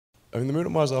I mean, the moon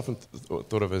of Mars is often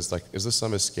thought of as like, is this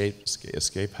some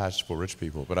escape hatch for rich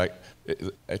people? But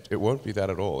it won't be that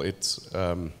at all. It's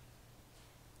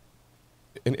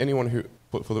anyone who,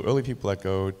 for the early people that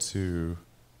go to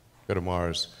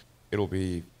Mars, it'll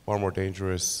be far more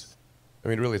dangerous. I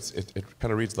mean, really, it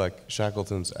kind of reads like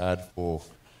Shackleton's ad for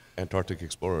Antarctic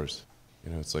explorers.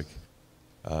 You know, it's like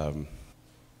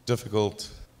difficult,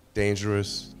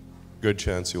 dangerous, good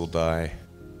chance you'll die.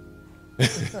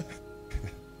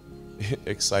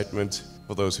 Excitement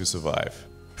for those who survive.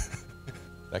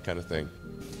 That kind of thing.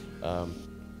 I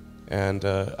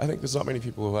think there's not many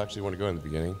people who actually want to go in the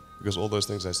beginning, because all those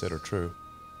things I said are true.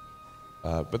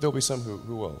 But there'll be some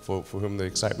who will, for whom the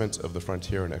excitement of the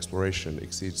frontier and exploration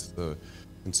exceeds the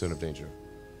concern of danger.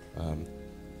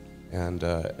 And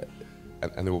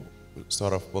they will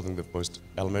start off building the most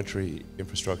elementary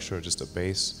infrastructure, just a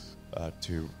base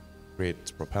to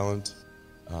create propellant,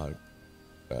 a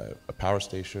power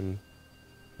station,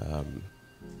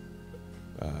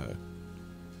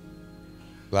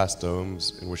 glass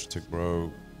domes in which to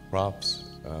grow crops,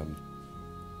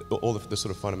 all the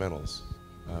sort of fundamentals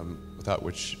without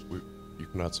which you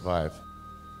cannot survive.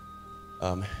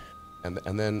 And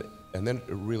then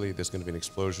really there's going to be an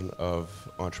explosion of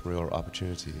entrepreneurial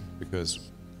opportunity, because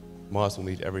Mars will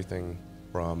need everything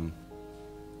from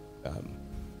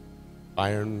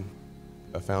iron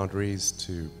foundries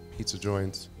to pizza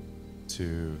joints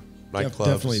to nightclubs.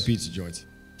 Definitely pizza joints.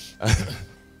 I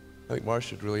think Mars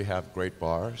should really have great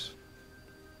bars.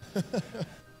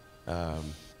 The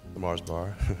Mars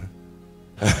bar.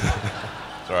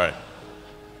 Sorry.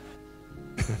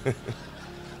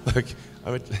 Look,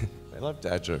 I love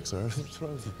dad jokes. I'm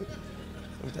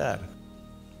dad.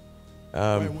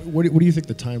 What do you think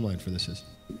the timeline for this is?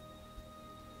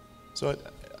 So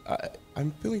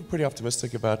I'm feeling pretty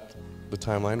optimistic about the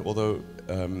timeline, although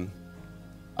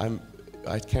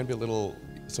I can be a little.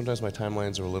 Sometimes my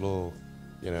timelines are a little,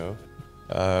 you know.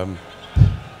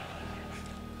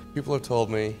 People have told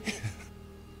me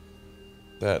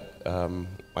that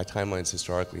my timelines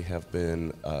historically have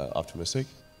been optimistic,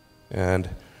 and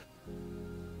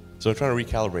so I'm trying to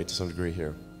recalibrate to some degree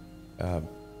here. But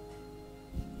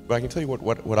I can tell you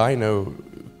what I know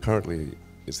currently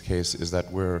is the case is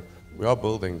that we are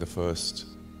building the first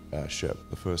ship,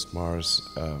 the first Mars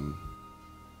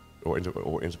or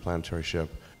interplanetary ship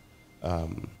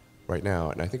right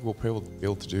now, and I think we'll be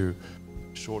able to do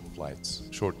short flights,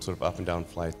 short sort of up and down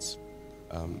flights,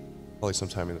 probably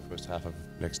sometime in the first half of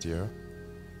next year.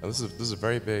 And this is a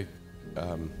very big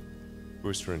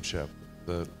booster and ship.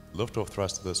 The liftoff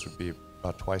thrust of this would be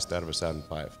about twice that of a Saturn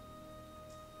V.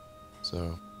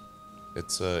 So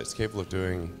it's capable of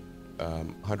doing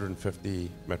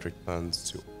 150 metric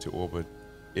tons to orbit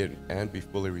and be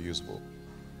fully reusable.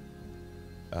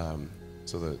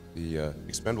 So the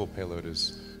expendable payload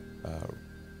is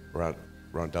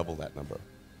around double that number.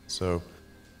 So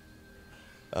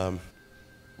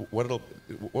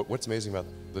what's amazing about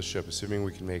this ship, assuming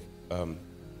we can make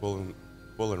full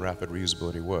and rapid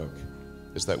reusability work,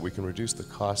 is that we can reduce the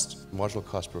marginal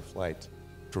cost per flight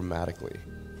dramatically,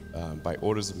 by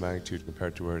orders of magnitude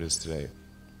compared to where it is today.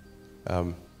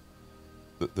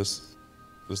 This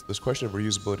question of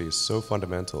reusability is so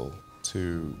fundamental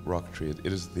to rocketry.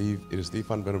 It is the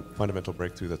fundamental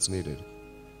breakthrough that's needed.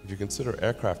 If you consider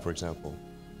aircraft, for example,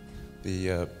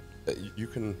 you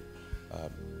can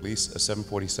lease a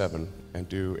 747 and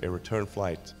do a return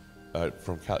flight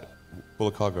full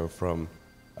of cargo from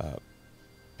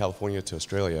California to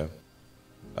Australia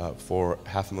for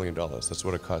 $500,000. That's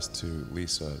what it costs to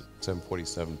lease a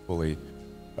 747 fully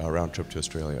round trip to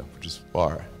Australia, which is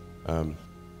far.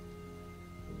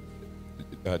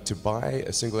 To buy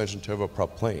a single-engine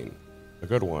turboprop plane, a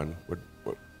good one, would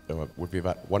be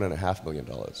about $1.5 million,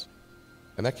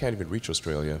 and that can't even reach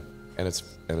Australia, and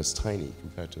it's tiny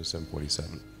compared to a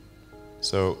 747.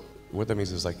 So what that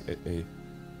means is like it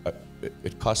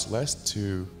costs less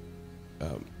to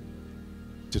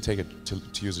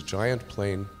use a giant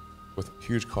plane with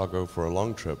huge cargo for a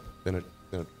long trip than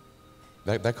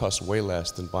that costs way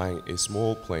less than buying a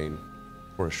small plane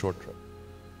for a short trip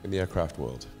in the aircraft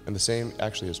world. And the same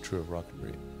actually is true of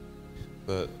rocketry.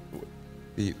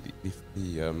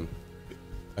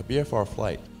 A BFR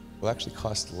flight will actually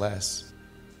cost less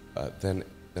than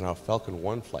our Falcon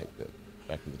 1 flight did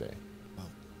back in the day.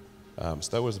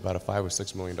 So that was about a $5 or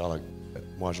 $6 million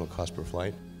marginal cost per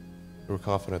flight. We're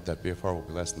confident that BFR will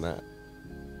be less than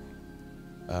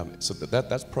that. So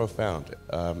that's profound,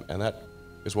 and that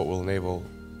is what will enable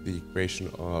the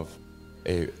creation of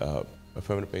a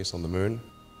permanent base on the Moon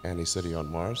and a city on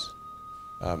Mars.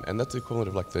 And that's the equivalent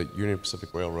of like the Union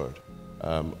Pacific Railroad,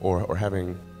 or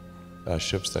having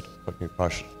ships that can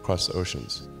cross the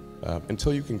oceans.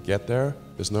 Until you can get there,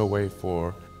 there's no way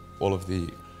for all of the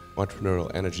entrepreneurial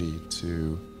energy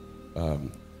to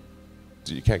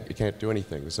you can't do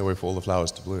anything. There's no way for all the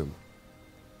flowers to bloom.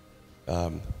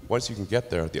 Once you can get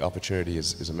there, the opportunity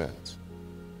is immense.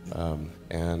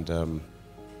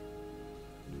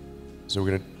 So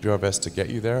we're going to do our best to get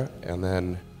you there, and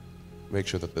then make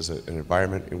sure that there's an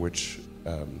environment in which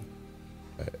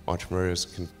entrepreneurs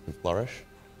can flourish.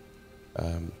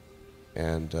 And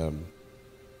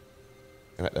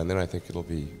then I think it'll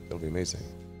be amazing.